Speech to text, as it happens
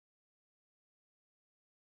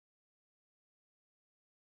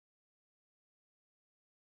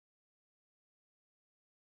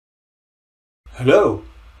Hello!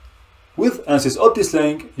 With Ansys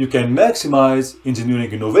optiSLang, you can maximize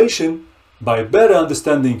engineering innovation by better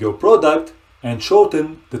understanding your product and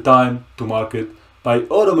shorten the time to market by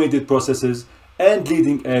automated processes and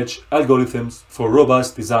leading-edge algorithms for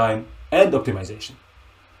robust design and optimization.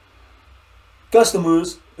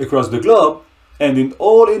 Customers across the globe and in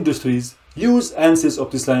all industries use Ansys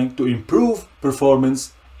optiSLang to improve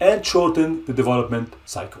performance and shorten the development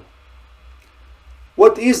cycle.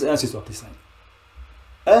 What is Ansys optiSLang?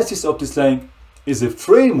 Ansys optiSLang is a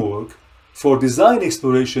framework for design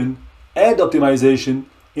exploration and optimization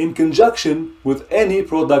in conjunction with any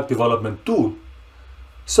product development tool.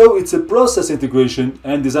 So it's a process integration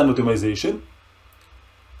and design optimization,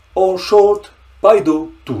 or short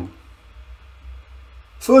PIDO tool.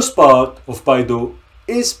 First part of PIDO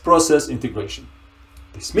is process integration.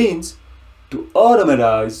 This means to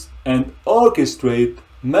automatize and orchestrate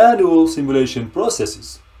manual simulation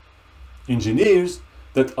processes. Engineers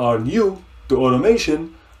that are new to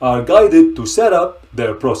automation are guided to set up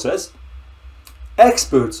their process.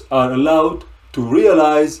 Experts are allowed to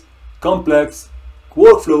realize complex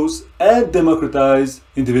workflows and democratize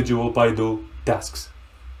individual PIDO tasks.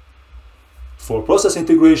 For process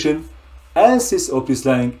integration, Ansys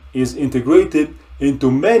optiSLang is integrated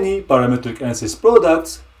into many parametric Ansys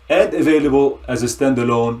products and available as a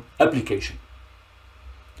standalone application.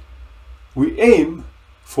 We aim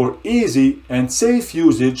for easy and safe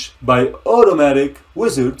usage by automatic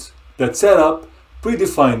wizards that set up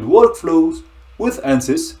predefined workflows with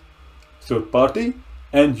Ansys, third-party,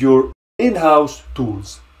 and your in-house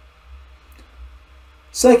tools.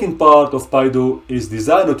 Second part of PIDO is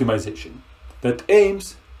design optimization that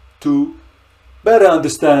aims to better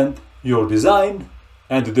understand your design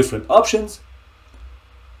and the different options,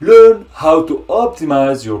 learn how to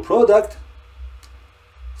optimize your product,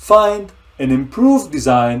 find an improved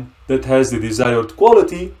design that has the desired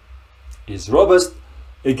quality, is robust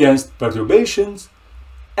against perturbations,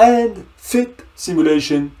 and fit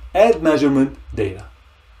simulation and measurement data.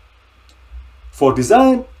 For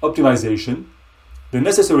design optimization, the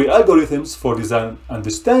necessary algorithms for design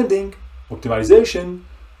understanding, optimization,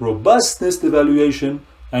 robustness evaluation,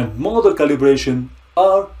 and model calibration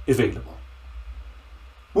are available.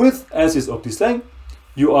 With Ansys optiSLang,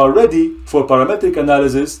 you are ready for parametric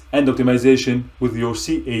analysis and optimization with your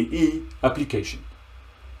CAE application.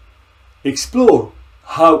 Explore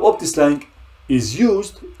how optiSLang is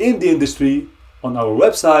used in the industry on our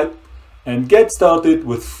website and get started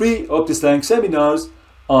with free optiSLang seminars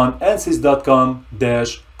on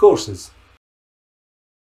ansys.com/courses.